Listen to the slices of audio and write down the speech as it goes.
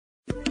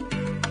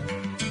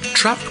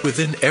Trapped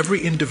within every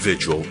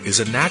individual is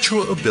a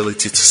natural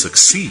ability to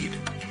succeed,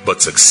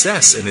 but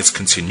success in its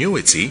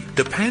continuity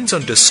depends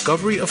on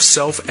discovery of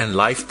self and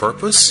life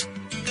purpose,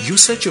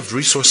 usage of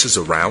resources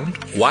around,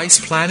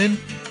 wise planning,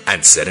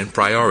 and setting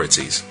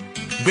priorities.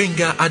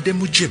 Gbenga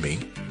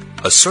Ademujimi,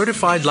 a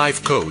certified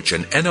life coach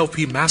and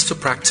NLP master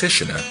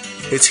practitioner,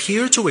 is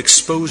here to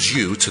expose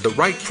you to the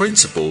right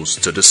principles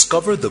to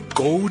discover the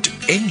gold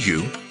in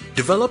you,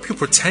 develop your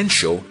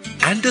potential,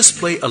 and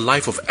display a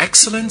life of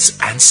excellence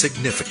and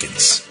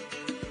significance.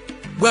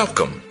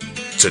 Welcome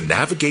to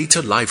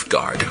Navigator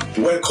Lifeguard.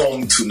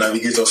 Welcome to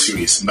Navigator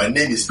Series. My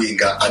name is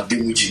Gbenga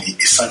Ademujimi,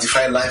 a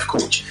certified life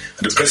coach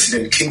and the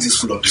president, Kingsley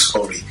School of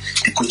Discovery,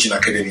 the coaching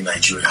academy in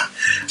Nigeria.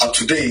 And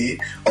today,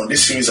 on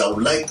this series, I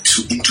would like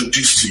to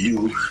introduce to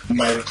you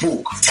my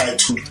book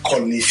titled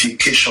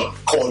Qualification,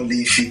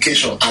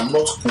 and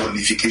not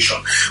qualification.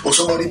 Or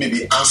somebody may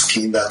be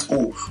asking that,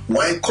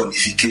 why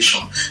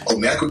qualification? Or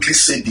may I quickly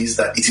say this,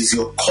 that it is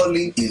your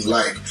calling in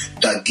life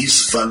that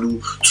gives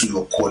value to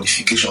your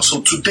qualification.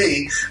 So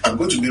today, I'm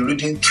going to be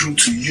reading through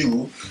to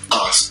you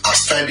as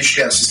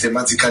stylishly and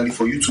systematically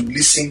for you to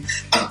listen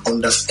and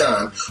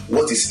understand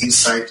what is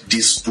inside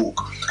this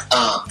book.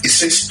 It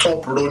says,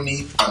 stop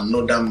running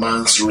another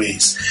man's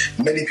race.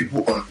 Many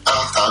people on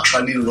earth are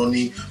actually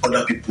running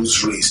other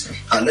people's race.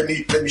 And let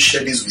me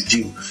share this with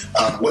you.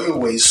 When we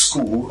were in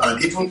school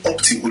and even up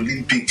to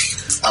Olympic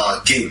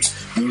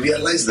games, you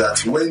realize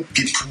that when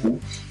people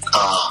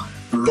are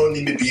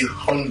running maybe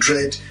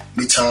 100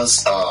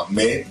 meters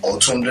men or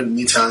 200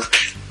 meters,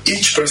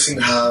 each person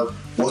have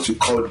what we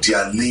call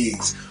their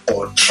lanes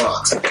or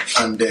tracks,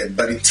 and then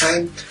by the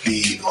time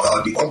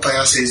the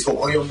umpire says,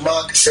 on your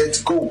mark, set,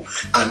 go,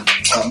 and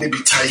maybe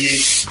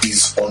Taye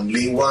is on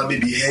lane 1,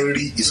 maybe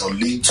Henry is on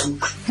lane 2,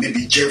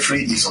 maybe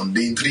Jeffrey is on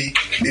lane 3,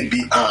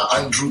 maybe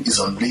Andrew is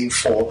on lane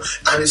 4,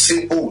 and they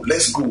say,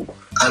 let's go,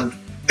 and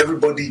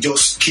everybody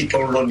just keep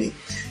on running.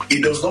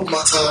 It does not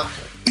matter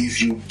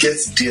if you get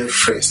there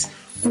first.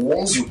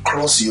 Once you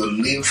cross your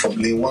lane from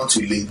lane 1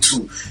 to lane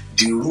 2,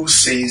 the rule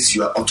says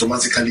you are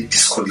automatically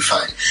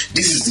disqualified.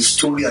 This is the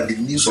story and the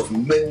news of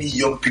many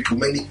young people,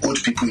 many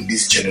old people in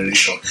this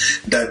generation,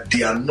 that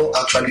they are not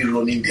actually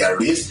running their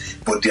race,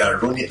 but they are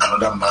running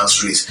another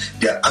man's race.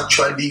 They are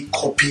actually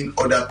copying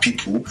other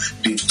people.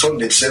 They've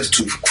turned themselves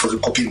to for the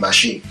copying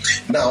machine.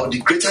 Now, the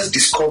greatest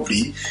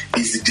discovery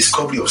is the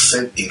discovery of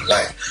self in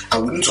life.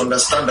 And we need to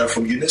understand that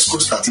from UNESCO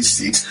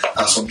statistics,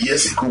 some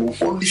years ago,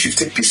 only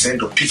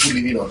 15% of people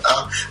living on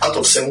Earth out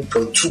of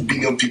 7.2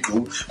 billion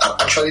people have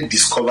actually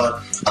discovered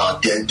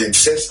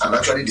themselves and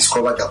actually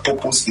discovered their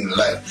purpose in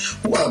life.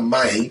 Who am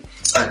I?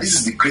 And this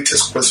is the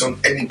greatest question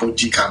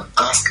anybody can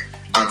ask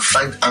and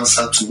find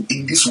answer to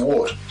in this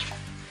world.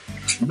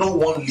 No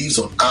one lives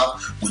on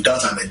earth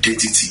without an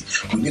identity.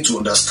 We need to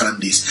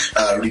understand this.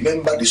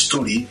 Remember the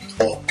story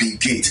of Bill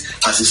Gates.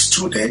 As a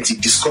student, he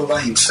discovered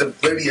himself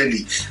very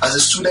early. As a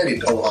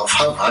student of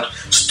Harvard,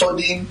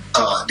 studying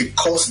the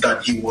course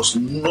that he was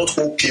not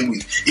okay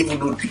with, even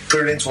though the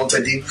parents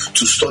wanted him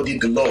to study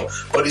the law.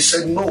 But he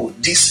said, no,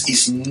 this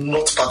is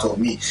not part of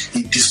me.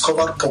 He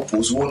discovered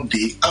purpose one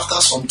day after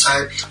some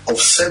time of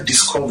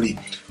self-discovery,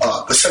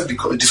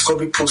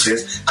 self-discovery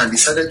process, and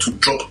decided to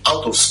drop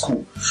out of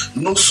school.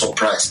 No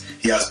surprise,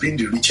 he has been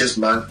the richest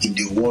man in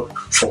the world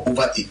for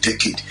over a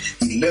decade.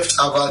 He left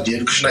Harvard, the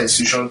educational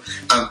institution,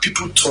 and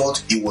people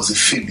thought he was a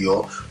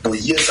failure,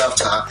 but years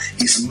after,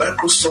 his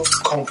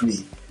Microsoft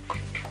company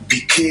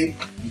became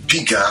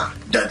bigger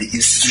than the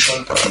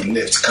institution he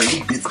left. Can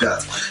you beat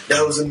that?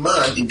 There was a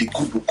man in the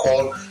good book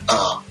called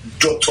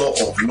Doctor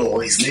of Law.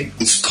 His name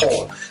is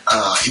Paul.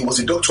 He was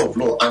a doctor of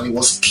law, and he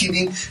was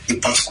killing a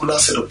particular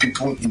set of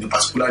people in a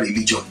particular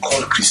religion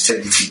called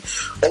Christianity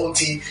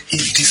until he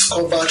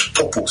discovered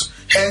purpose.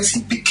 Hence,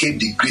 he became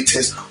the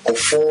greatest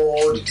of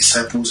all the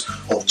disciples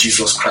of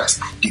Jesus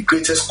Christ. The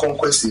greatest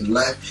conquest in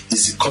life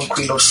is the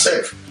conquering of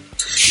self.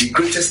 The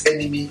greatest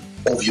enemy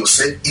of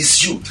yourself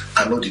is you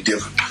and not the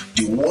devil.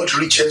 The world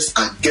riches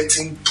are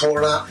getting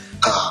poorer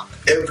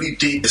every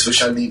day,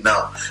 especially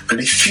now.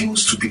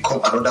 Refuse to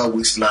become another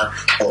wasteland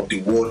of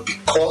the world,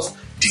 because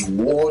the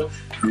world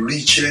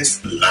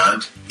richest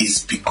land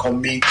is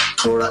becoming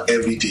poorer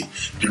every day.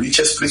 The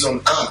richest place on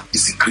earth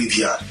is the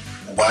graveyard.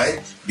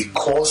 Why?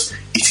 Because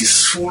it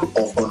is full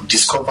of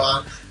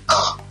undiscovered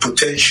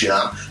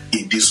potential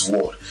in this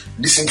world.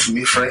 Listen to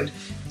me, friend.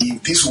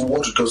 If this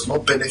world does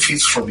not benefit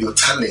from your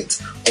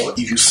talent, or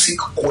if you seek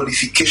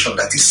qualification,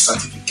 that is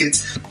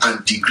certificate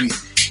and degree,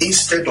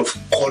 instead of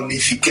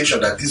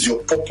qualification, that is your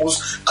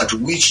purpose at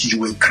which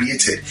you were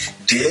created,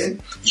 then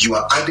you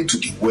are adding to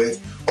the wealth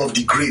of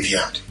the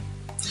graveyard.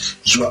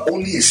 You are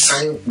only a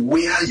sign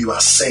where you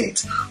are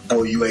sent,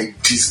 but you are a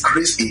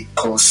disgrace, a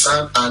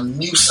concern, and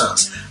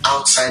nuisance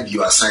outside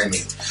your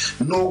assignment.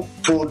 No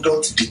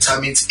product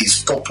determines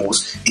its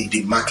purpose in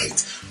the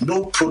market.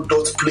 No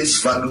product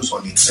places values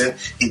on itself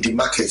in the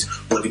market,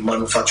 but the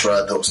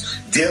manufacturer does.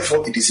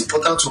 Therefore, it is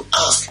important to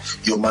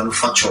ask your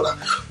manufacturer,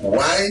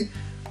 why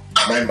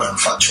am I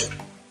manufactured?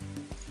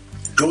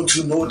 Don't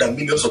you know that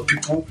millions of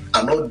people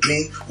are not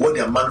doing what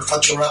their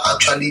manufacturer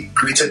actually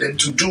created them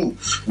to do?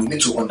 We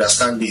need to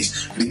understand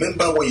this.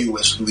 Remember when we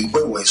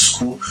were in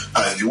school,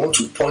 if you want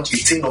to punch a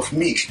tin of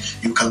milk,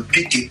 you can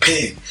pick a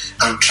pen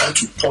and try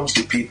to punch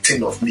the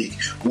tin of milk.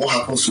 What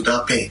happens to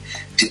that pen?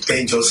 The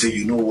pen just say,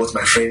 you know what,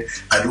 my friend,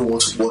 I don't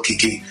want to work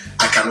again.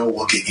 I cannot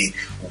work again.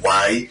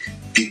 Why?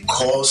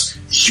 Because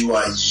you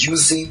are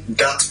using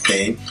that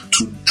pen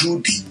to do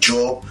the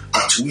job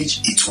at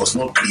which it was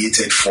not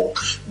created for,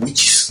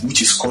 which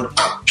is called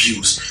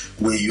abuse.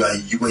 When you are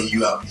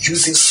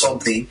using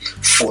something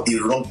for a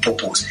wrong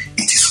purpose,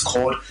 it is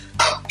called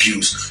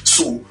abuse.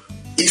 So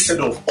instead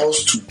of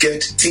us to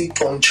get tin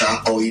puncher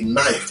or a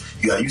knife,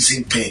 you are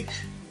using pen.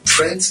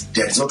 Friends,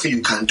 there is nothing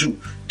you can do.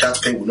 That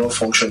pen will not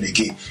function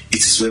again. It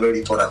is very, very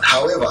important.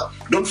 However,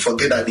 don't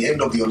forget at the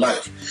end of your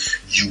life,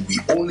 you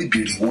will only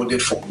be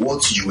rewarded for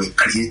what you were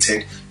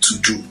created to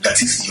do.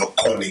 That is your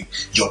calling,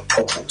 your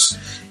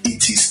purpose.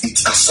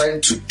 It's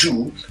assigned to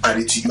do,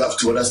 and you have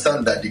to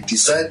understand that the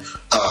design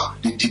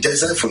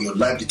for your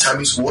life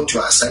determines what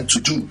you are assigned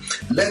to do.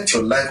 Let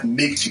your life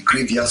make the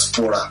graveyards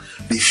poorer.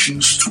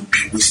 Refuse to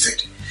be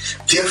wasted.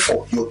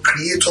 Therefore, your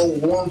Creator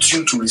wants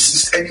you to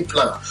resist any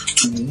plan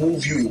to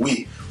move you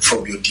away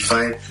from your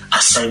divine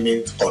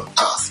assignment on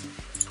earth.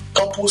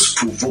 Purpose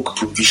provoke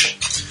provision.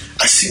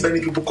 I see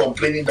many people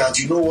complaining that,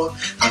 you know what,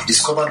 I've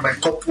discovered my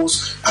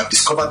purpose, I've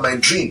discovered my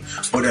dream,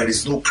 but there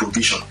is no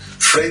provision.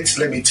 Friends,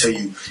 let me tell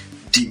you,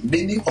 the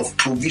meaning of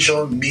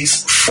provision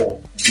means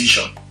for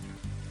vision.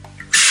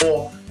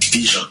 For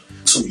vision.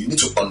 So you need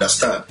to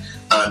understand,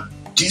 and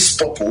this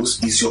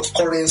purpose is your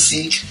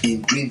currency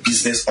in doing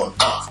business on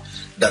earth.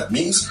 That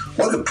means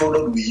what the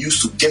product we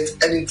use to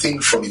get anything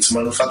from its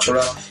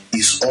manufacturer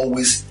is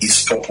always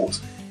its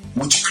purpose,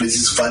 which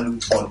places value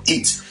on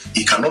it.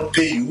 He cannot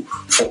pay you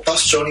for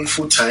pastoring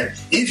full time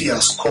if he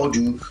has called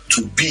you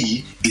to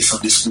be a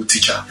Sunday school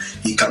teacher.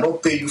 He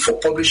cannot pay you for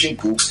publishing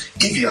books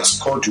if he has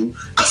called you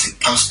as a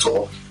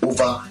pastor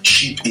over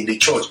sheep in the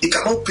church. He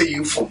cannot pay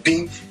you for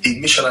being a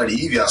missionary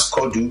if he has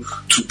called you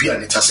to be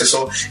an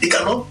intercessor. He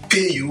cannot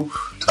pay you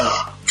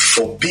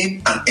for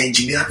being an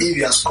engineer if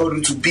he has called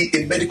you to be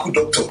a medical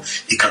doctor.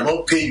 He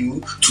cannot pay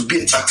you to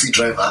be a taxi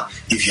driver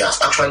if he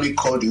has actually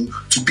called you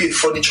to be a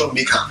furniture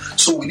maker.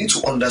 So we need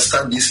to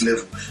understand this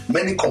level.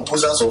 Many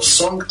composers of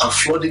song are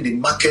flooding the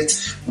market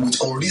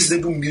with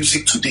unreasonable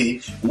music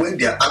today when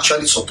they are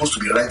actually supposed to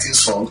be writing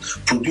songs,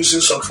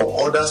 producing songs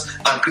for others,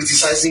 and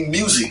criticizing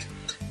music.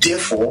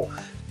 Therefore,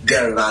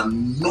 there are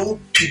no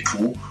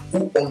people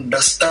who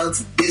understand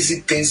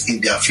basic things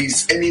in their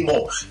fields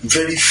anymore.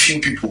 Very few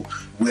people.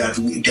 There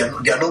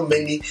are not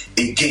many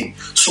again.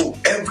 So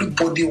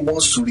everybody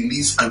wants to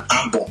release an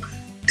album.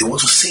 They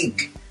want to sing.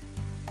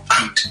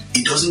 And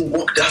it doesn't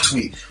work that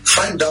way.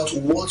 Find out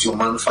what your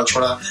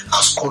manufacturer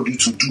has called you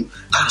to do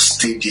and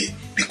stay there.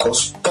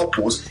 Because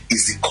purpose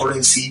is the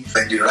currency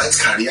and the right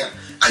career.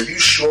 Are you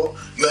sure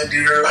you are in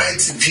the right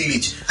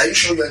village? Are you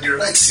sure you are in the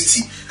right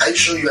city? Are you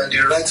sure you are in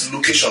the right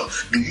location?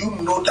 Do you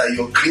know that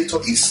your Creator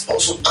is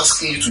also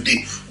asking you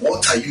today,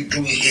 what are you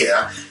doing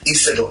here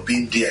instead of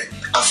being there?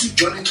 As you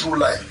journey through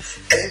life,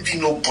 envy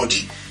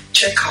nobody.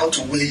 Check out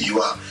where you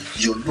are.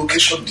 Your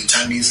location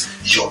determines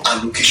your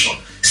allocation.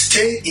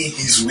 Stay in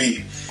His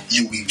way.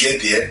 You will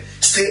get there.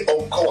 Stay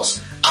on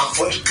course.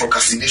 Avoid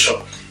procrastination.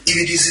 If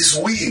it is His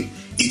will,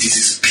 it is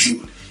His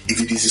build. If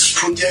it is His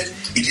project,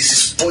 it is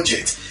His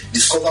budget.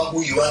 Discover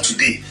who you are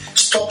today.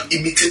 Stop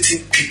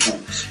imitating people,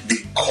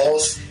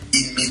 because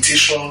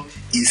imitation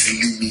is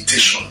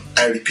limitation.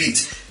 I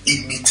repeat,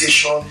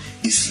 imitation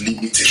is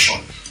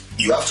limitation.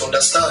 You have to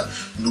understand,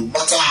 no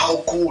matter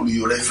how cool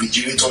your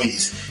refrigerator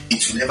is,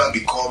 it will never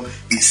become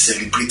a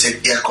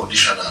celebrated air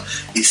conditioner.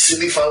 A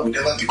ceiling fan will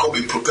never become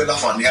a propeller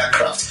for an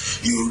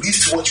aircraft. You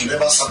wristwatch will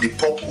never serve the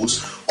purpose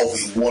of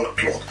a wall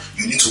clock.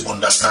 You need to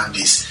understand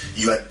this.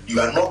 You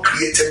are not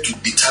created to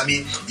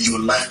determine your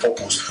life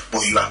purpose,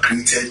 but you are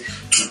created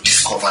to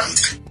discover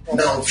it.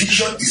 Now,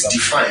 vision is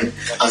defined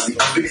as the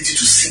ability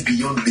to see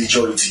beyond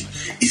majority.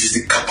 It is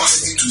the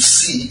capacity to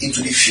see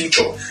into the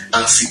future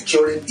and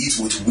securing it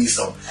with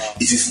wisdom.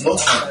 It is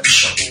not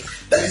ambition.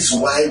 That is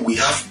why we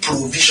have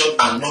provision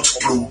and not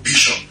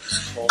prohibition.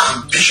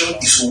 Ambition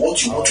is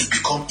what you want to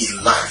become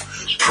in life.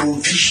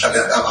 Ambition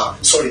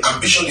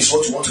is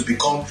what you want to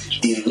become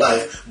in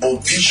life, but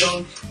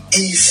vision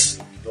is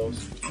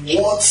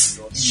what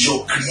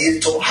your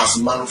Creator has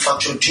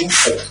manufactured you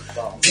for.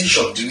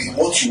 Vision,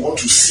 what you want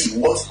to see,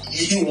 what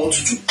He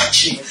wants you to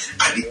achieve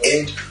at the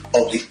end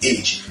of the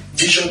age.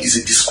 Vision is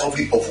a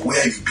discovery of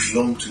where you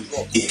belong to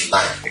in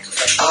life.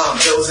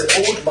 There was an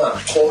old man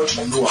called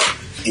Noah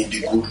in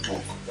the good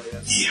book.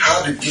 He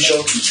had a vision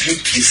to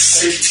build a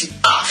safety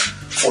ark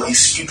for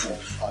his people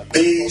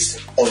based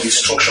on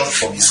instruction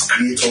from his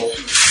Creator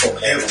from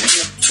heaven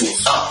to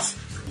earth.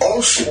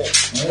 Also,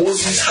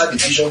 Moses had a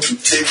vision to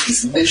take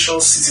his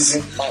nation's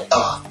citizens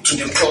to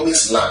the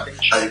promised land,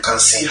 and you can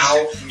see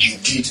how he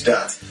did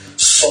that.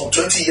 Some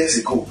 20 years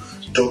ago,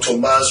 Dr.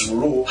 Miles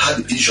Monroe had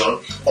a vision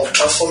of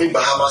transforming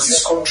Bahamas,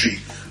 his country,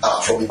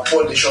 from a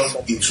poor nation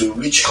into a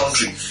rich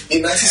country.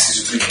 In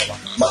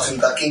 1963, Martin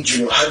Luther King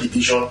Jr. had the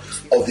vision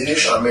of the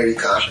nation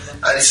America,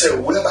 and he said,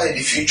 whereby in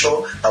the future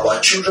our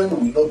children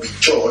will not be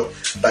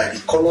judged by the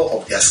color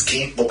of their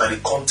skin but by the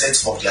content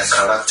of their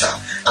character.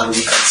 And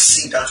we can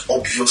see that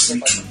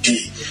obviously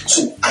today.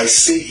 So I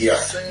say here,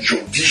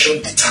 your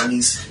vision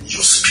determines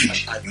your speed.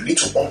 You need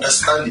to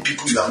understand the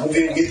people you are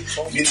moving with.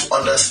 You need to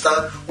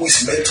understand who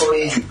is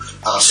mentoring you.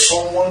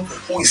 Someone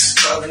who is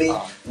traveling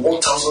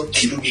 1,000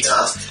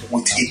 kilometers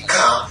with a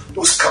car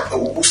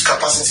whose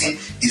capacity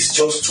is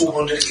just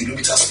 200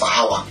 kilometers per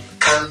hour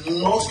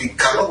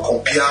cannot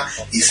compare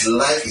his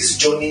life, his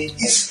journey,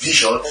 his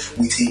vision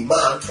with a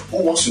man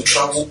who wants to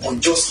travel on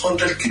just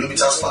 100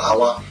 kilometers per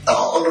hour,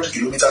 100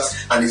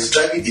 kilometers, and is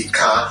driving a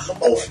car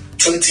of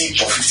 20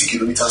 or 50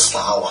 kilometers per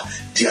hour.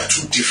 They are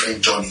two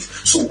different journeys.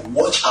 So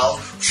watch out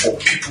for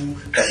people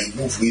that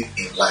you move with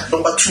in life.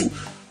 Number 2,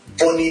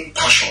 burning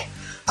passion.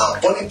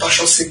 Burning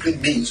passion simply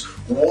means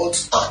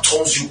what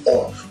turns you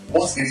on,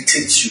 what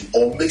irritates you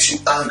or makes you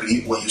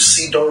angry when you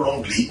see done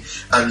wrongly,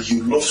 and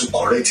you love to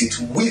correct it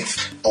with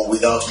or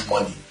without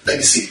money. Let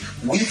me say,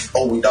 with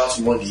or without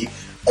money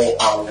or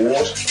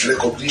award,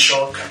 recognition,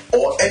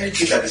 or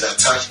anything that is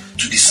attached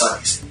to the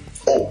service.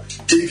 Oh,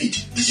 David,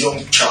 the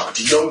young child,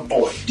 the young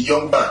boy, the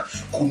young man,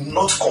 could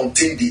not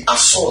contain the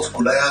assault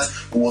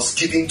Goliath was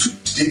giving to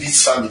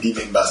David's family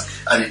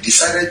members, and he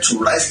decided to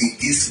rise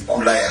against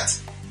Goliath.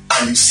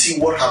 And you see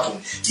what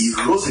happened. He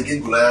rose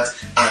against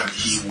Goliath and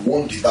he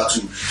won the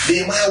battle.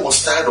 Nehemiah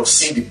was tired of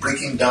seeing the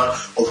breaking down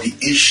of the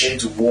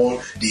ancient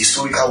wall, the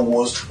historical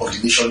walls of the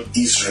nation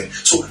Israel.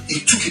 So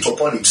he took it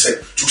upon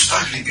himself to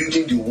start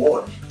rebuilding the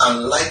wall,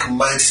 and like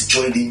minds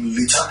joined him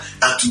later.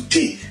 And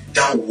today,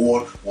 that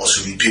wall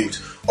was rebuilt.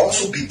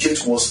 Also, Bill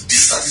Gates was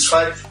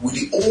dissatisfied with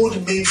the old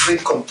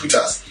mainframe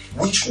computers,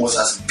 which was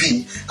as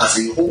big as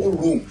a whole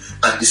room,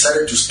 and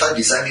decided to start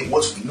designing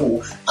what we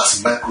know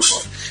as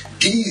Microsoft.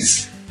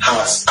 These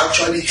has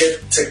actually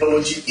helped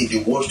technology in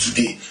the world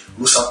today.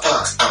 Rosa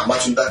Parks and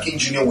Martin Luther King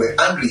Jr. were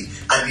angry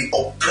at the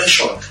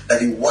oppression that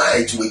the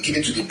whites were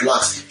giving to the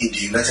blacks in the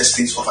United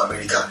States of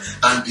America,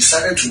 and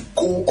decided to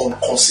go on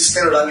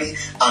consistent rally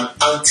and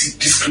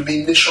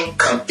anti-discrimination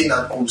campaign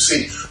and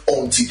crusade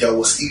until there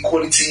was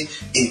equality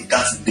in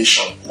that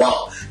nation.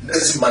 Wow.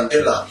 Nelson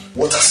Mandela,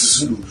 Walter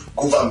Sisulu,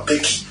 Govan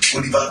Mbeki,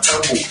 Oliver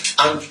Tambo,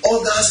 and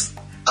others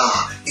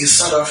in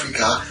South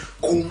Africa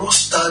could not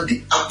stand the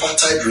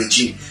apartheid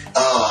regime.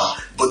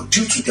 But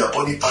due to their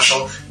burning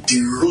passion, they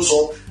rose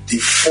up, they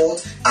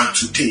fought, and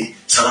today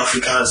South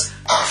Africans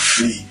are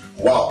free.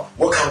 Wow,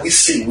 what can we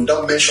say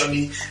without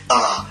mentioning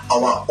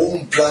our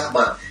own black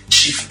man,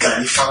 Chief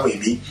Gani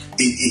Fawehinmi,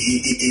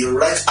 a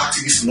rights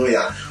activist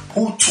lawyer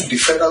who took the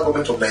federal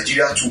government of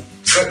Nigeria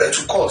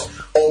to court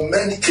on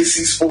many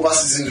cases over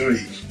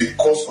citizenry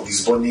because of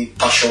his burning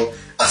passion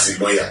as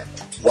a lawyer.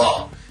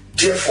 Wow.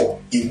 Therefore,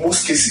 in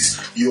most cases,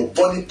 your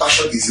burning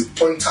passion is a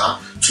pointer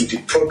to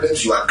the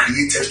problems you are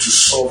created to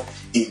solve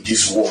in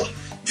this world.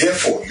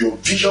 Therefore, your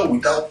vision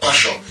without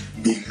passion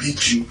may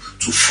lead you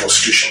to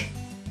frustration.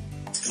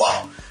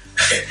 Wow.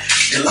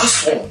 The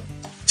last one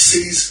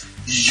says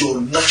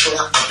your natural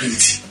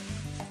ability,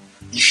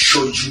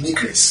 your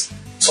uniqueness.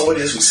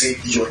 Somebody else will say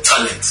your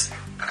talent,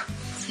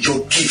 your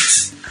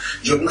gift.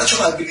 Your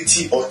natural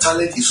ability or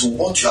talent is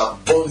what you are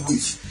born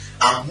with,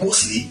 and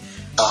mostly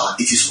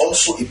it is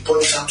also a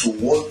pointer to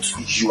what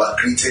you are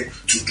created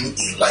to do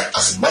in life.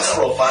 As a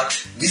matter of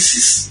fact, this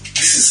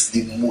is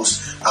the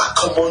most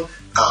common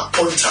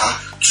pointer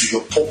to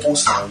your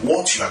purpose and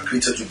what you are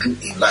created to do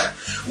in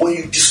life. When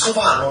you discover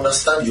and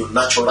understand your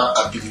natural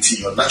ability,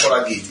 your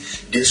natural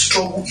gift, the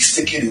struggle is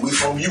taken away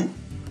from you.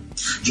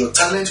 Your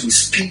talent will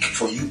speak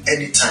for you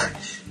anytime,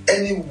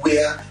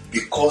 anywhere,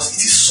 because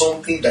it is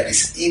something that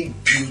is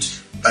inbuilt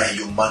by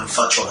your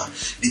manufacturer.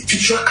 The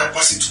visual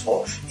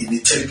capacitor in the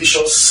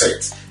television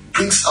set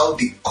brings out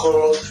the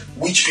color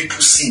which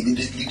people see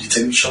immediately the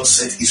television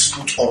set is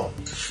put on.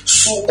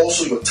 So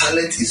also your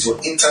talent is your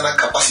internal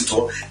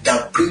capacitor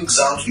that brings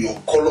out your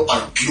color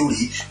and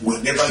glory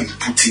whenever you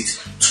put it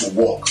to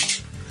work.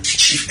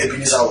 Chief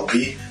Ebenezer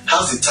Obey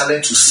has the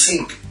talent to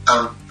sing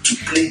and to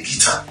play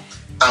guitar,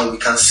 and we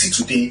can see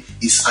today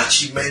his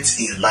achievements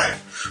in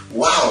life.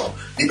 Wow,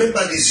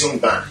 remember this young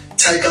man,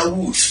 Tiger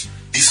Woods,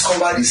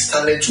 discovered his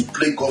talent to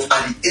play golf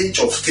at the age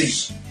of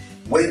 3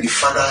 when the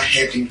father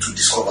helped him to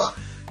discover.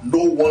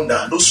 No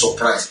wonder, no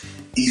surprise,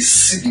 he's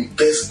still the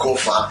best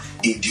golfer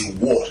in the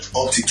world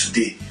up to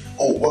today.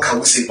 Oh, what can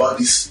we say about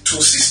these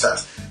two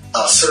sisters,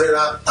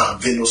 Serena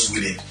and Venus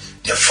Williams?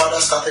 Their father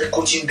started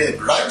coaching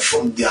them right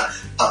from their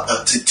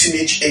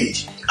teenage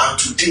age, and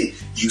today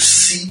you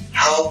see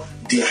how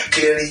they are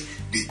clearing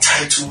the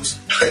titles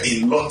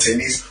in lawn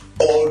tennis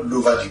all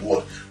over the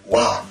world.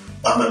 Wow.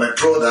 My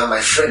brother, my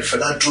friend,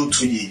 Fernando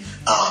Toye,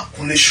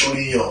 Kunle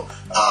Shoriyan,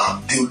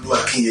 Deolu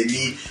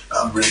Akinyemi,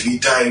 Remi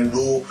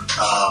Dairo,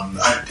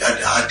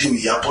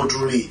 Adeoye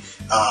Abodunrin,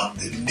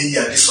 Niyi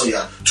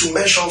Adesoya, to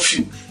mention a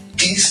few.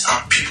 These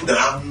are people that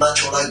have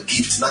natural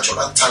gifts,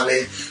 natural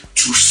talent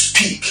to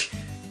speak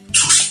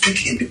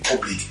in the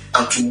public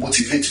and to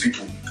motivate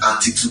people.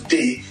 until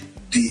today,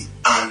 they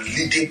are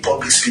leading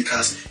public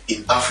speakers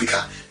in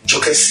Africa.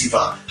 Joke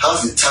Silva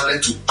has the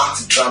talent to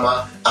act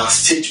drama and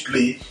stage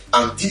play,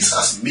 and this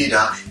has made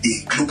her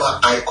a global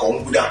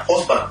icon with her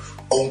husband,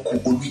 Uncle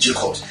Olu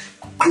Jacobs,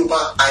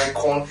 global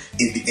icon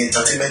in the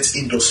entertainment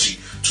industry,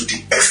 to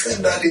the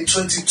extent that in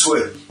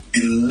 2012,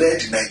 they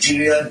led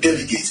Nigerian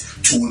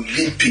delegates to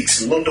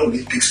Olympics, London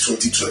Olympics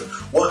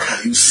 2012. What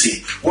can you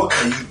say? What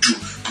can you do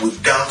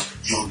without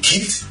your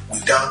gift,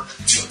 without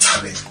your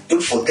talent?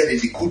 Don't forget, in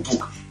the good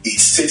book, it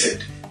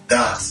stated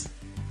that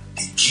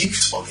the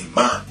gift of a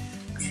man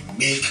will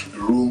make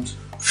room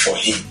for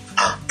him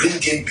and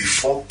bring him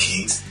before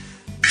kings,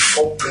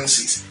 before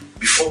princes,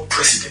 before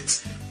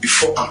presidents,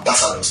 before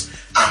ambassadors,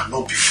 and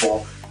not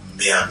before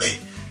mere men.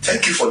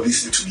 Thank you for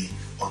listening to me.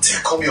 Until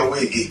I come your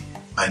way again,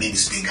 my name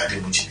is Benga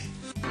Ademujimi.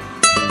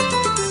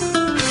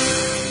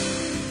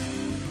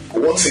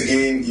 Once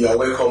again, you are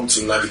welcome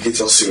to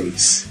Navigator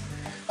Series.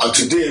 And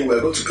today we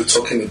are going to be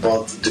talking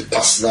about the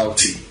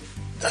personality,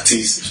 that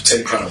is,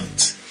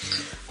 temperament.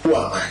 Who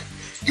am I?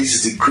 This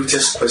is the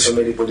greatest question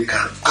anybody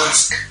can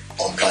ask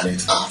on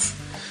planet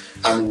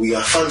Earth. And we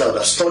have found out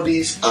that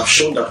studies have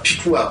shown that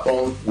people are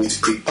born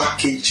with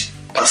prepackaged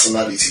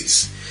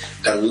personalities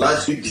that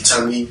largely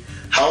determine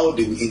how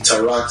they will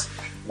interact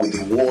with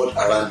the world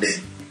around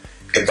them.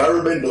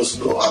 Environment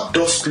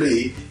does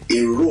play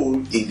a role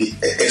in the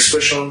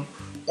expression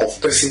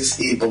of person's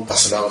inborn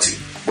personality,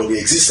 but the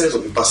existence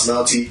of a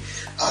personality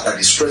that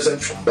is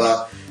present from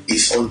birth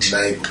is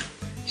undeniable.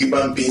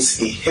 Human beings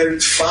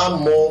inherit far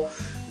more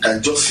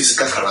than just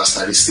physical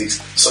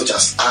characteristics such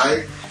as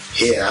eye,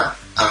 hair,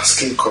 and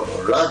skin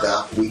color.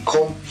 Rather, we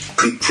come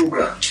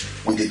pre-programmed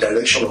with the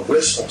direction of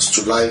response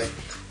to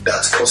life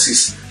that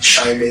causes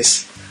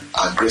shyness,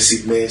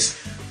 aggressiveness,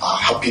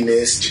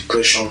 happiness,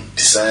 depression,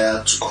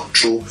 desire to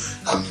control,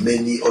 and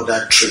many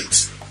other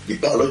traits. The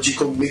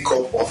biological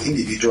makeup of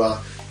individual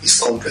is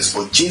complex,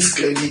 but genes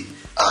clearly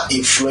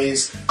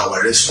influence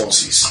our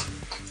responses.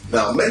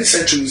 Now, many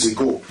centuries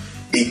ago,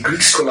 a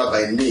Greek scholar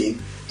by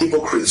name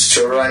Hippocrates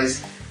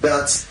theorized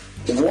that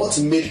what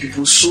made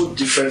people so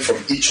different from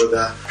each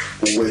other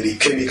were the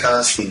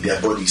chemicals in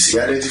their bodies. He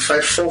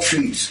identified 4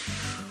 fluids: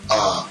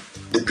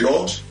 the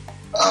blood,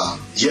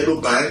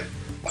 yellow bile,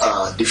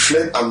 the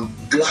phlegm,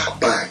 and black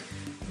bile,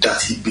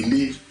 that he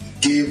believed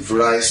gave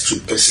rise to a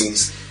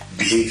person's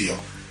behavior.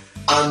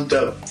 And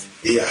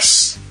he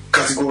has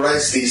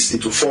categorized this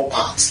into 4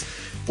 parts,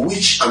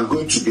 which I'm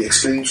going to be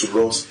explaining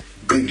to us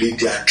briefly.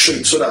 Their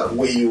traits, so that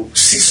when you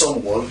see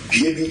someone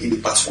behaving in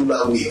a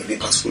particular way, in a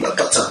particular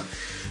pattern,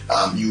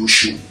 you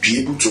should be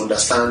able to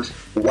understand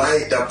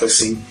why that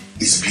person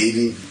is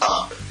behaving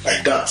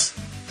like that.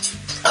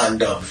 And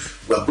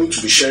we are going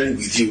to be sharing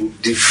with you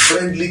the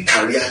friendly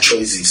career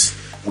choices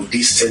with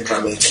this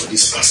temperament or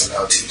these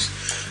personalities.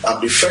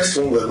 The first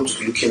one we are going to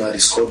be looking at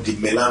is called the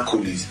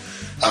melancholies.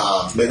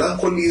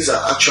 Melancholies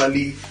are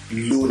actually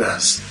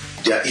loners.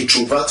 They are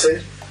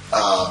introverted.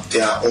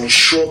 They are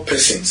unsure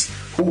persons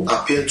who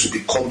appear to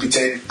be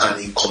competent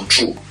and in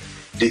control.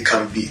 They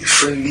can be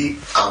friendly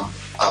and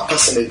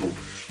personable,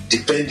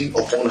 depending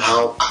upon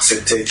how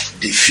accepted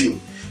they feel.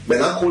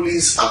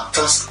 Melancholies are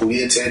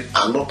task-oriented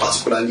and not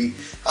particularly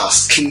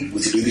skilled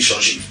with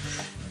relationship.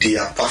 They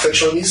are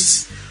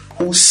perfectionists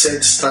who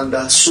set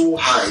standards so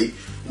high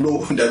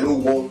that no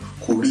one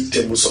could reach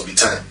them most of the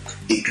time,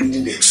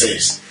 including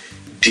themselves.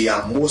 They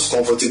are most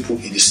comfortable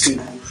in a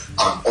stable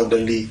and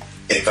orderly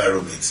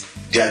environment.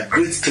 They are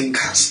great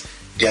thinkers.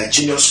 They are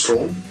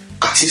genius-prone,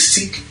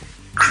 artistic,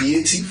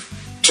 creative,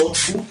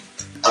 thoughtful,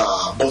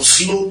 but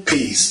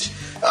slow-paced,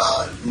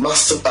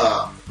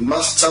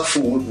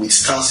 masterful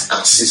with tasks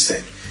and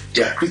systems.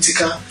 They are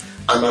critical,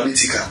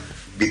 analytical,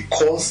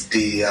 because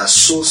they are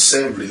so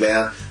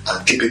self-reliant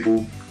and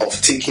capable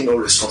of taking on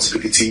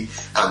responsibility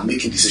and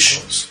making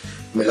decisions.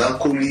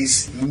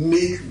 Melancholies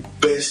make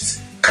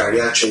best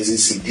career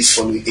choices in these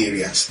following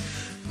areas: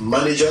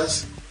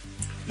 managers,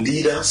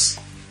 leaders,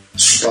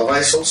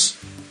 supervisors,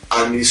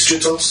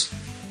 administrators,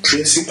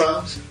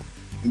 principals,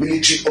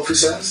 military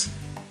officers,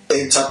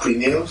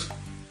 entrepreneurs,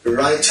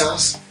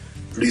 writers,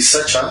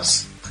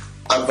 researchers,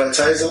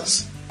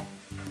 advertisers,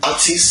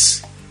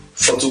 artists,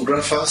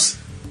 photographers,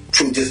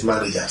 project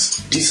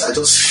managers. These are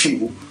just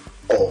few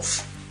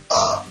of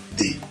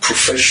the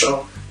profession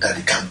that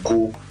they can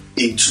go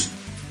into.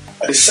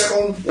 The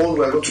second one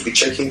we are going to be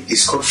checking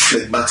is called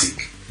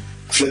phlegmatic.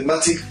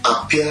 Phlegmatic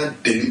appear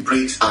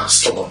deliberate and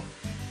stubborn.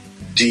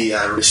 They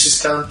are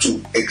resistant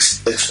to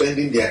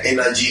expending their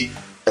energy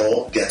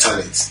or their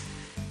talents.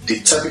 They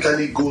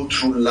typically go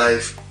through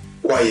life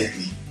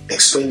quietly,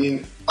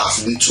 expending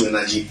as little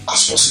energy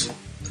as possible.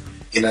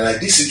 In an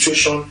ideal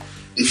situation,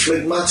 the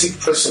phlegmatic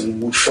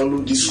person would follow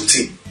this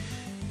routine: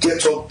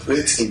 get up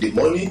late in the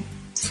morning,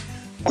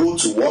 go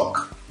to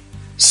work,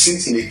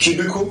 sit in a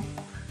cubicle,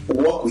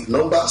 work with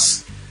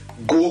numbers,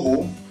 go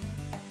home,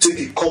 take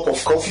a cup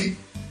of coffee,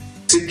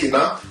 take a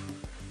nap,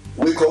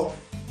 wake up,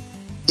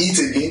 eat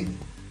again,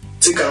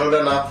 take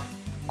another nap,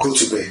 go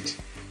to bed.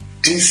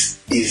 This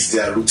is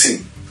their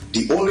routine.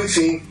 The only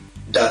thing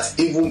that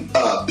even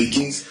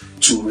begins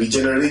to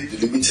regenerate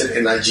the limited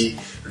energy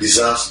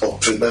reserves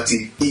of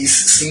phlegmatic is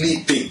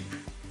sleeping,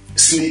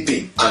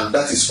 and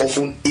that is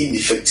often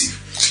ineffective.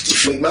 The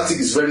phlegmatic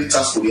is very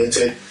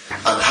task-oriented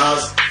and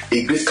has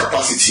a great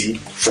capacity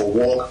for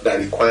work that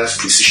requires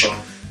precision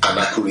and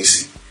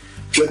accuracy.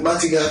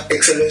 Phlegmatic have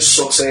excellent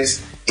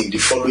success in the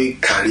following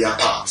career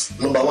paths.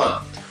 Number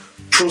 1,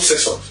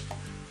 processors,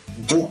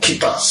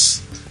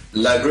 bookkeepers,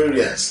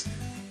 librarians,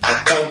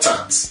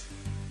 accountants,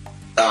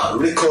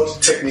 record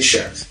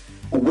technicians,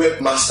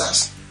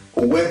 webmasters,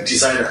 web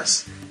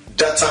designers,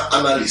 data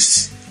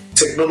analysts,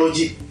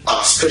 technology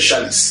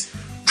specialists,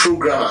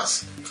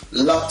 programmers,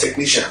 lab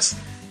technicians,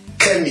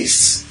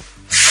 chemists,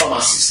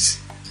 pharmacists,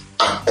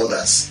 and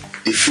others.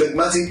 The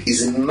phlegmatic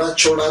is a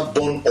natural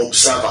born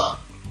observer.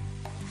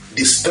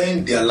 They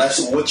spend their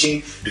lives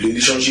watching the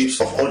relationships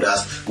of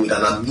others with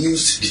an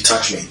amused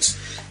detachment.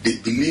 They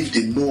believe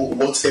they know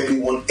what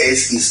everyone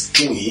else is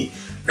doing,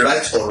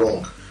 right or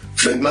wrong.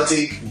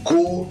 Phlegmatic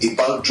go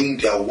about doing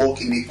their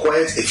work in a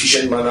quiet,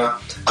 efficient manner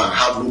and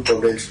have no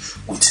problems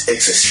with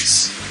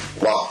excesses.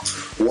 Wow,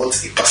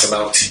 what a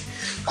personality.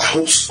 I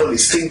hope someone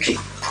is thinking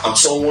and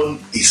someone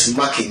is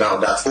marking now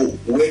that, oh,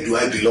 where do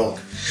I belong?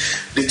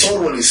 The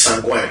third one is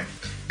sanguine.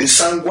 The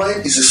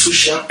sanguine is a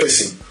social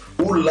person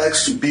who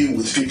likes to be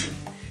with people.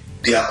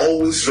 They are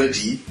always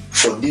ready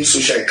for new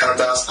social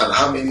encounters and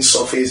have many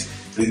surface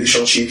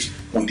relationships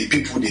with the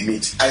people they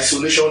meet.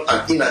 Isolation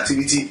and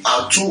inactivity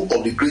are two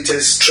of the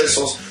greatest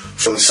stressors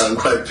for a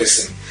sanguine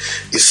person.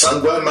 A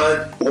sanguine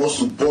man wants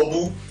to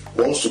bubble,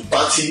 wants to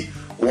party,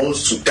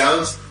 wants to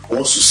dance,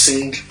 wants to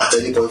sing at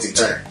any point in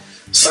time.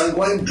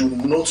 Sanguine do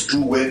not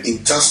do well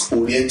in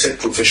task-oriented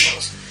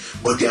professions,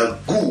 but they are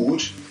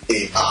good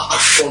at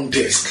front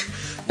desk,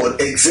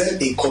 but excel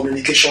in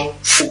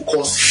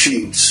communication-focused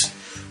fields.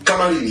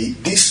 Primarily,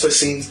 these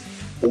persons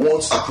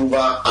want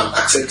approval and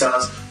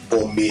acceptance,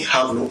 but may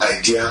have no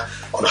idea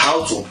on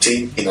how to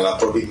obtain in an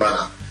appropriate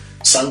manner.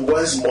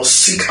 Sanguines must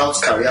seek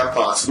out career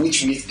paths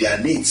which meet their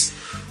needs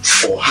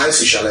for high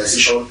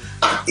socialization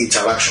and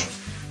interaction.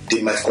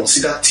 They might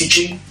consider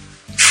teaching,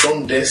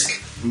 front desk,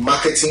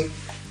 marketing,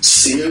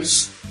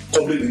 sales,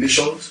 public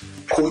relations,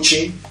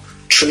 coaching,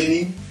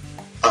 training,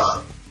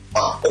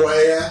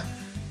 choir,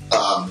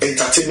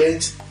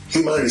 entertainment,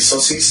 human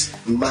resources,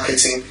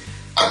 marketing,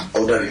 and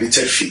other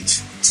related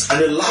fields.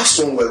 And the last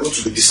one we're going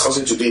to be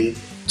discussing today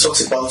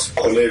talks about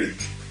choleric.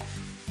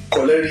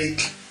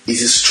 Choleric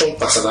is a strong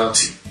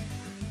personality.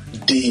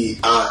 They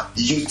are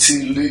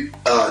utilitarian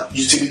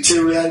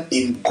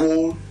in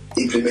goal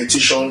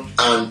implementation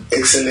and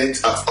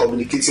excellent at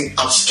communicating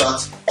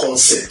abstract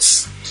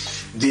concepts.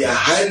 They are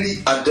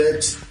highly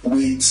adept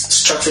with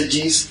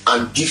strategies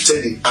and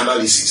gifted in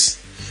analysis.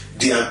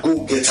 They are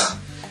go-getter.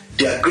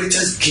 Their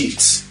greatest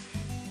gifts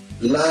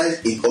lie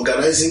in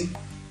organizing,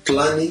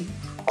 planning,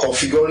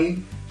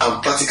 configuring,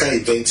 and practical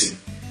inventing.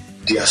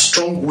 They are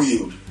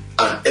strong-willed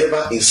and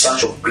ever in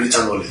search of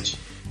greater knowledge.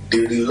 They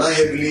rely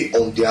heavily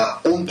on their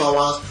own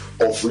powers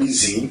of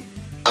reason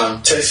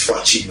and thirst for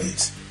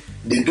achievement.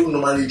 They don't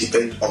normally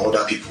depend on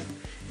other people.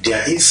 They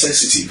are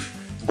insensitive,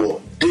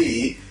 but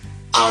they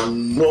are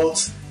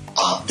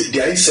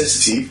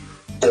insensitive,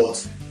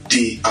 but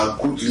they are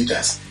good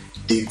leaders.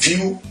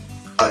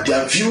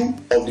 Their view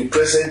of the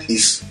present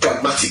is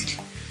pragmatic.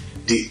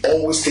 They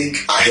always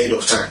think ahead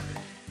of time.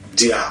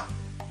 They are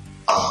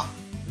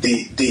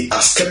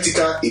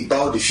skeptical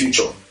about the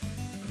future.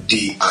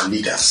 They are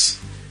leaders.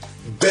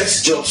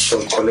 Best jobs for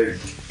a choleric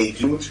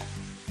include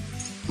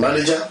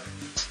manager,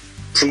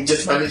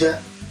 project manager,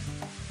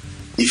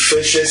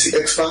 efficiency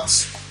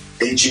experts,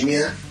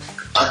 engineer,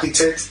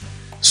 architect,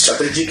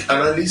 strategic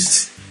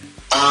analyst,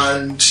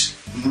 and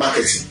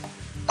marketing.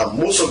 And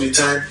most of the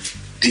time,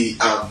 they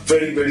are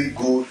very, very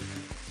good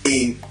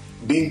in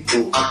being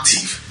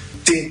proactive,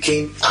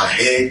 thinking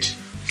ahead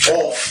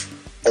of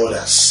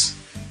others.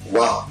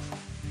 Wow,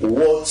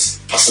 what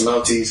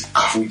personalities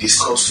have we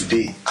discussed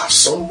today? Have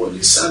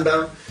somebody sat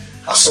down?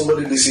 Has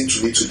somebody listened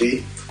to me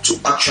today to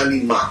actually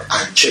mark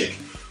and check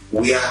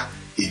where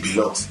he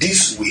belongs?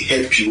 This will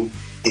help you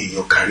in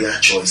your career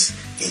choice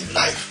in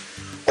life.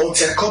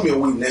 Until I come your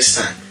way next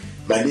time,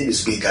 my name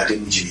is Benga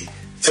Ademujimi.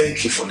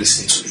 Thank you for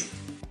listening to me.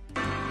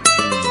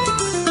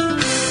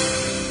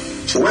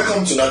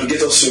 Welcome to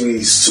Navigator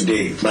Series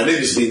today. My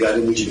name is Benga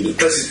Ademujimi, the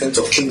president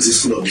of Kingsley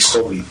School of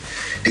Discovery,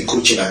 the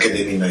coaching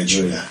academy in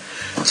Nigeria.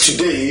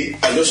 Today,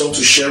 I just want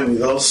to share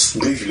with us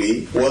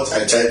briefly what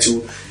I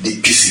title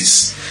The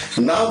Pieces.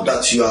 Now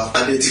that you have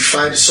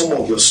identified some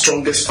of your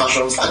strongest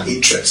passions and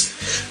interests,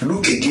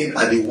 look again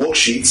at the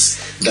worksheets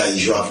that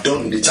you have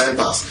done in the time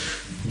past.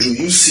 Do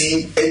you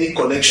see any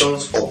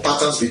connections or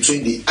patterns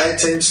between the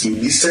items you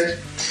listed?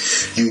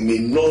 You may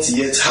not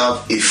yet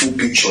have a full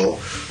picture,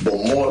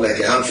 but more like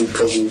a handful of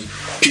puzzle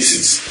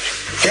pieces.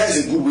 Here's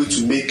a good way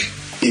to make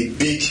a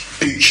big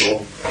picture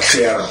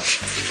clearer.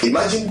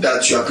 Imagine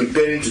that you are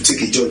preparing to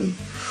take a journey.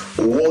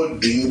 What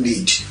do you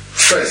need?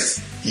 First,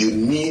 you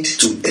need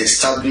to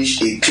establish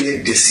a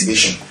clear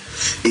destination.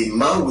 A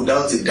man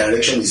without a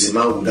direction is a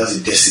man without a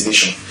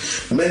destination.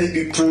 Many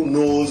people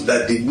know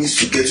that they need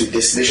to get to a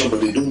destination,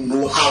 but they don't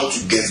know how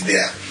to get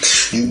there.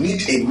 You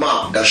need a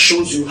map that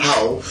shows you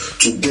how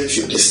to get to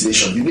your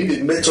destination. You need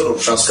a method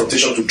of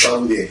transportation to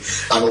travel there.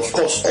 And of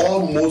course,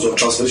 all modes of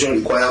transportation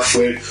require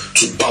fuel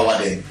to power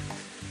them.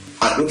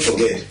 And don't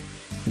forget,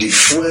 the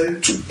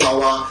fuel to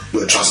power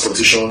your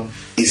transportation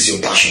is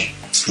your passion.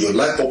 Your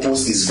life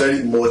purpose is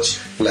very much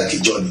like a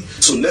journey.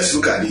 So let's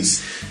look at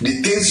this.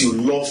 The things you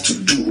love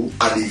to do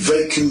are the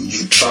vehicle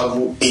you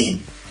travel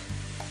in.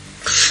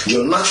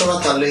 Your natural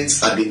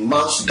talents are the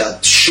maps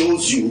that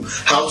shows you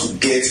how to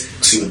get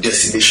to your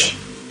destination.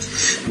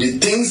 The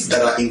things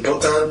that are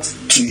important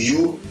to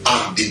you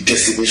are the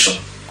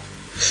destination.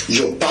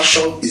 Your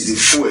passion is the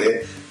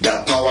fuel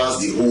that powers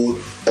the whole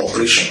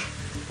operation.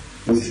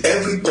 With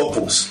every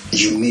purpose,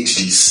 you need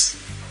this.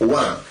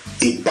 1.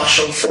 A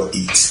passion for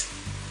it.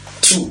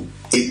 2.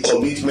 A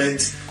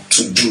commitment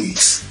to do it.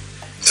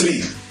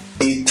 3.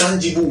 A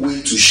tangible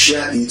way to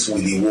share it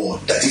with the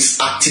world. That is,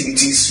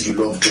 activities you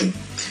love doing.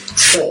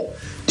 4.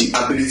 The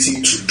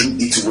ability to do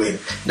it well.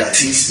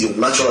 That is, your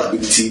natural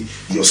ability,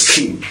 your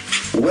skill.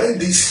 When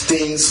these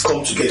things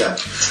come together,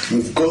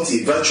 you've got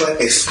a virtual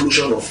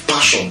explosion of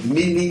passion,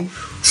 meaning,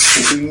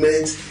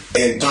 fulfillment,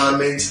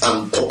 empowerment,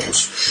 and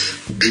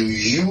purpose. Do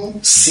you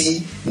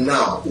see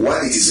now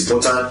why it is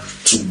important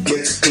to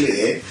get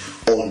clear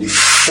on the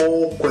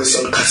 4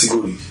 question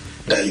categories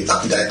that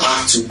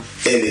I asked you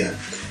earlier?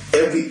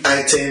 Every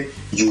item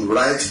you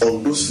write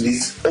on those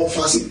lists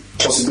offers a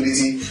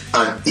possibility,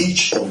 and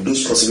each of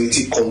those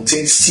possibilities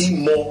contains still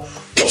more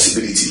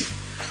possibility.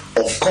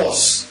 Of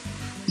course,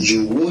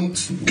 you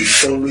won't be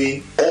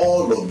following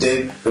all of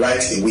them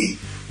right away,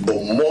 but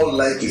more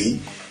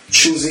likely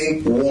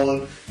choosing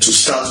one to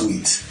start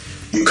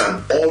with. You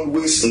can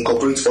always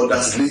incorporate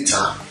others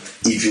later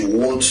if you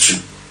want to.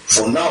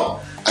 For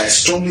now, I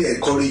strongly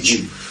encourage you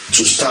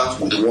to start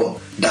with one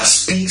that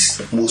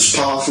speaks most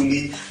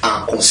powerfully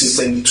and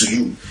consistently to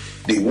you,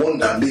 the one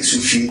that makes you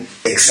feel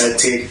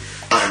excited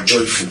and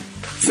joyful.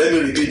 Let me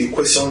repeat the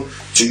question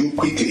to you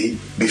quickly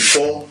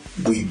before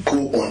we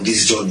go on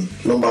this journey.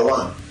 Number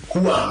 1, who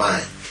am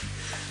I?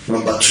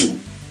 Number 2,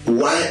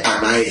 why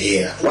am I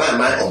here? Why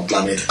am I on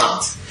planet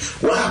Earth?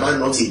 Why am I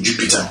not in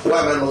Jupiter? Why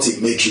am I not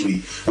in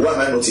Mercury? Why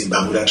am I not in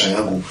Bermuda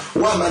Triangle?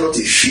 Why am I not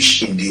a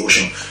fish in the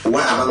ocean?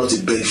 Why am I not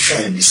a bird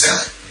flying in the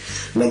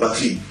sky? Number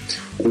 3,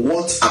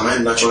 what am I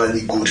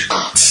naturally good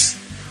at?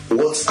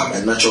 What are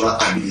my natural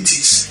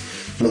abilities?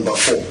 Number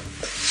 4,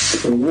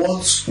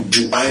 what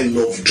do I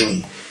love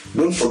doing?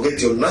 Don't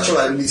forget, your natural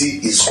ability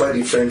is quite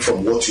different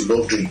from what you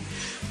love doing.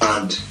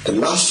 And the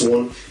last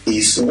one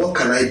is, what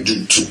can I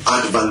do to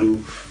add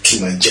value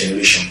to my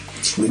generation?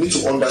 We need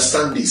to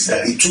understand this,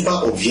 that a tuber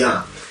of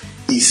yam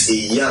is a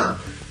yam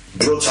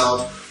brought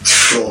out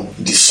from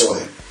the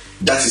soil.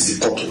 That is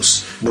the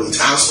purpose, but it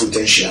has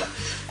potential.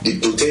 The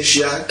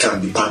potential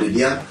can be pounded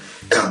yam,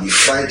 can be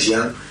fried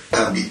yam,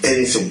 can be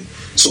anything.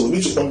 So we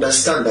need to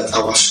understand that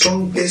our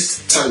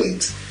strongest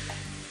talent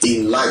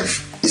in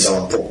life is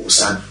our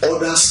purpose, and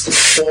others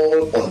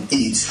fall on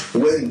it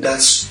when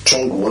that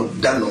strong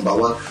one, that number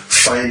 1,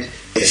 find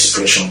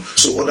expression.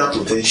 So other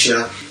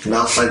potential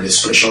now find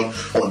expression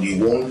on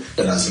the one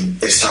that has been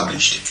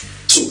established.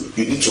 So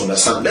you need to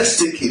understand. Let's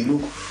take a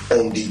look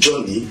on the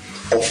journey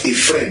of a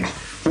friend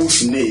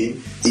whose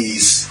name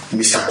is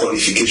Mr.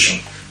 Qualification.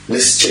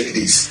 Let's check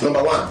this.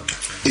 Number 1,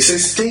 he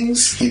says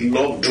things he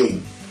loved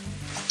doing.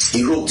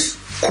 He wrote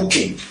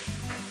cooking,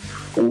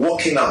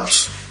 working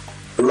out,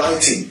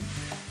 writing,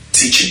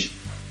 teaching.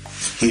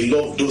 He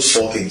loved those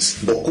 4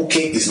 things, but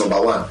cooking is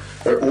number 1,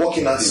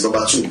 working out is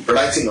number 2,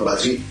 writing number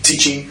 3,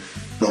 teaching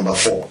number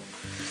 4.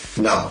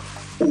 Now,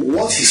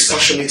 what he's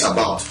passionate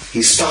about,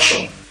 his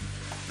passion: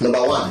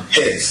 number 1,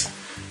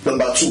 health;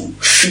 number 2,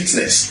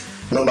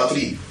 fitness; number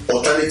 3,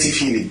 alternative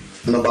healing;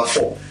 number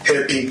 4,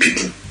 helping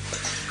people.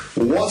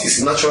 What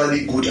he's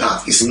naturally good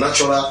at, his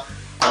natural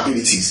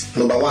abilities: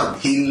 number 1,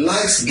 he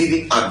likes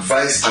giving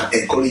advice and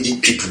encouraging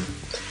people;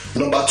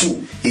 number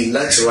 2, he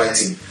likes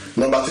writing;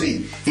 number 3,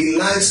 he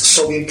likes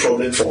solving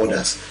problems for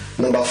others;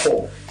 number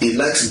 4, he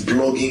likes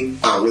blogging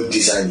and web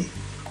designing.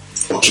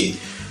 Okay,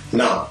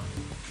 now,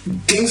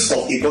 things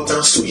of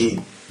importance to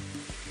him: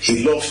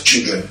 he loves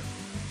children;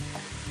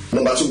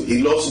 number 2,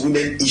 he loves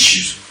women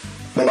issues;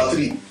 number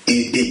 3,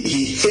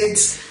 he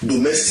hates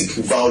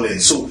domestic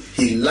violence, so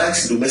he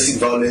likes domestic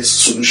violence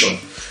solution;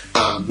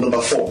 and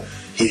number 4,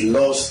 he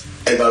loves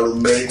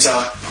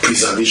environmental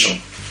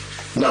preservation.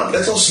 Now,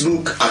 let us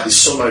look at the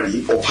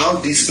summary of how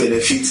this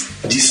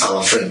benefits this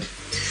our friend.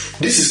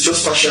 This is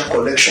just partial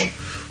connection,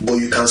 but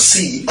you can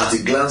see at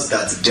a glance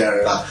that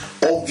there are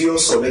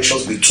obvious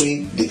connections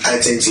between the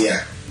items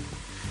here.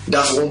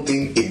 That's one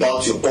thing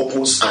about your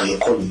purpose and your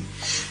calling.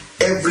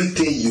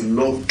 Everything you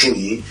love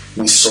doing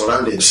will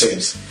surround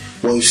themselves.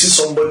 When you see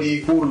somebody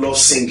who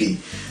loves singing,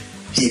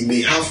 he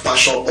may have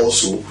passion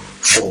also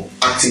for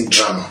acting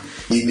drama.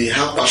 He may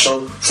have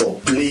passion for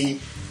playing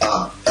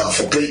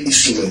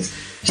instruments.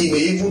 It may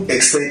even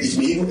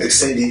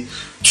extend it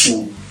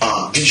to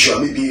visual,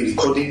 maybe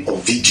recording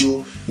of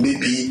video,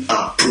 maybe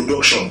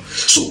production.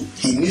 So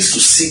he needs to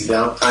sit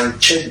down and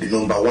check the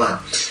number one,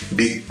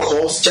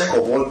 because jack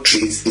of all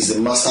trades is the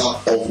master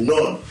of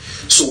none.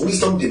 So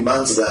wisdom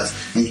demands that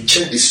you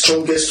check the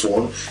strongest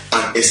one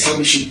and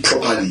establish it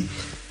properly.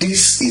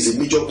 This is a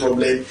major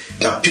problem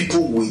that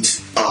people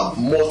with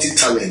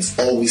multi-talents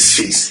always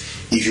face.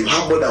 If you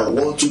have more than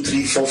 1, 2,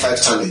 3, 4,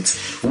 5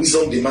 talents,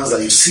 wisdom demands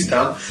that you sit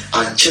down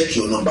and check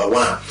your number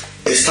one.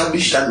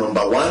 Establish that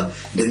number one.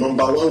 The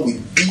number one will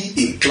be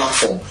a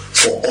platform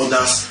for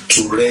others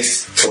to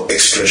rest for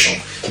expression.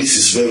 This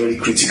is very, very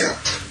critical.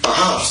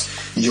 Perhaps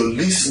your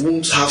list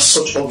won't have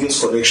such obvious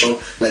connection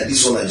like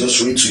this one I just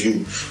read to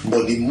you,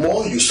 but the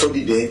more you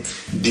study them,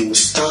 they will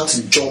start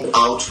to jump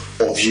out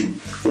of you.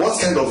 What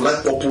kind of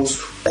life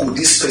purpose could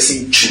this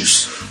person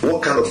choose?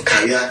 What kind of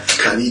career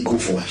can he go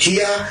for?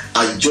 Here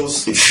are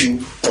just a few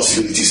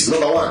possibilities.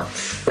 Number one,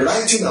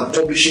 writing and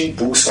publishing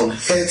books on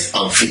health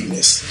and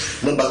fitness.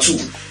 Number two,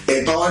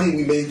 empowering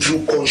women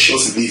through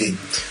conscious living.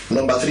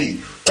 Number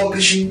three,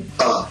 publishing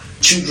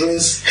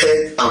children's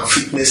health and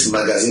fitness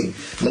magazine.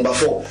 Number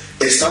four,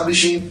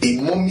 establishing a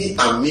mommy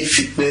and me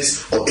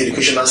fitness or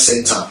educational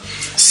center,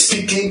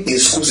 speaking in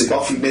schools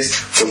about fitness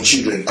for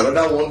children.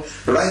 Another one,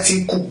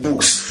 writing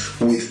cookbooks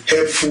with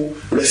helpful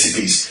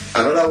recipes.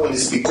 Another one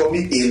is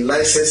becoming a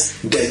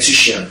licensed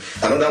dietitian.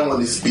 Another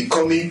one is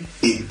becoming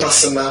a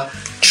personal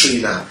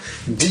trainer.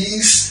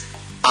 These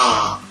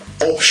are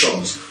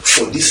options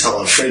for this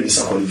our friend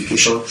Mr.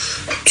 Qualification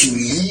to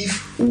live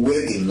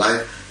well in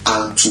life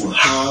and to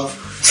have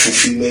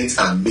fulfillment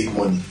and make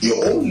money.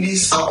 Your own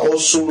lists are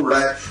also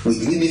ripe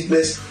with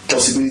limitless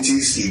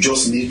possibilities. You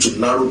just need to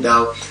narrow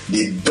down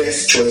the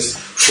best choice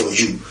for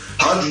you.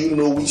 How do you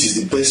know which is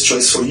the best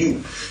choice for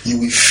you? You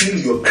will feel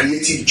your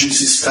creative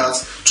juices start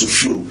to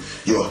flow.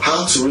 Your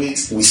heart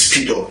rate will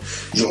speed up.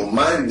 Your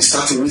mind will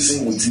start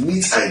racing with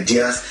neat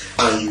ideas,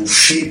 and you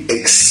feel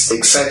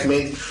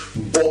excitement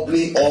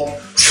bubbling up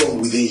from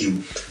within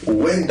you.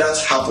 When that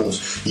happens,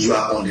 you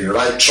are on the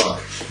right track,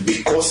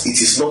 because it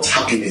is not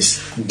happiness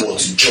but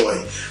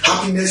joy.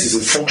 Happiness is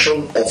a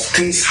function of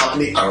things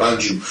happening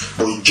around you,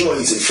 but joy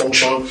is a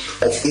function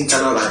of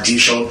internal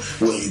radiation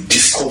when you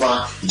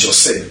discover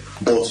yourself.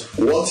 But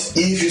what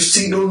if you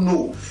still don't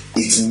know?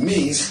 It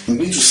means you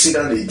need to sit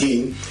down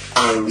again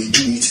and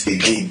redo it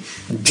again.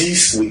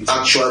 This will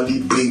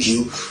actually bring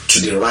you to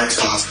the right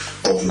path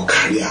of your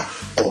career,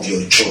 of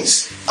your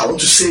choice. I want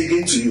to say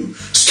again to you,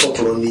 stop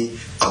running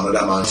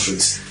another man's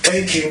race.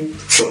 Thank you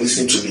for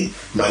listening to me.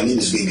 My name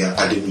is Benga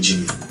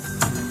Ademujimi.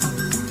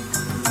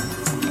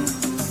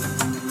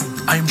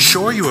 I am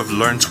sure you have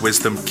learned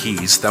wisdom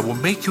keys that will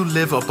make you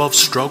live above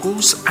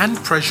struggles and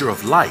pressure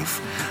of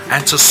life,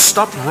 and to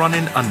stop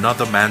running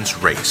another man's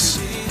race.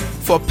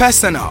 For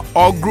personal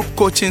or group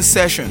coaching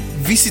session,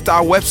 visit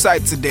our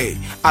website today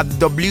at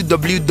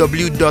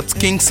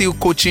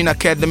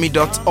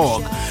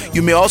www.kingshillcoachingacademy.org.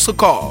 You may also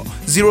call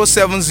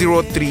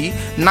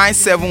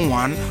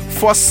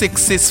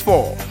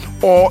 0703-971-4664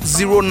 or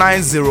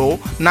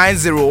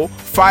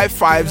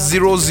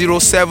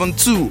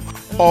 090-9055-0072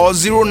 or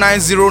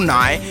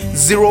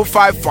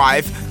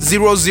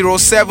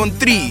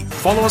 0909-055-0073.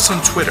 Follow us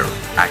on Twitter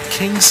at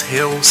Kings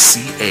Hill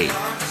CA.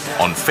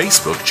 On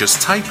Facebook,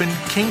 just type in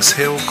Kings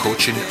Hill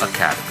Coaching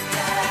Academy.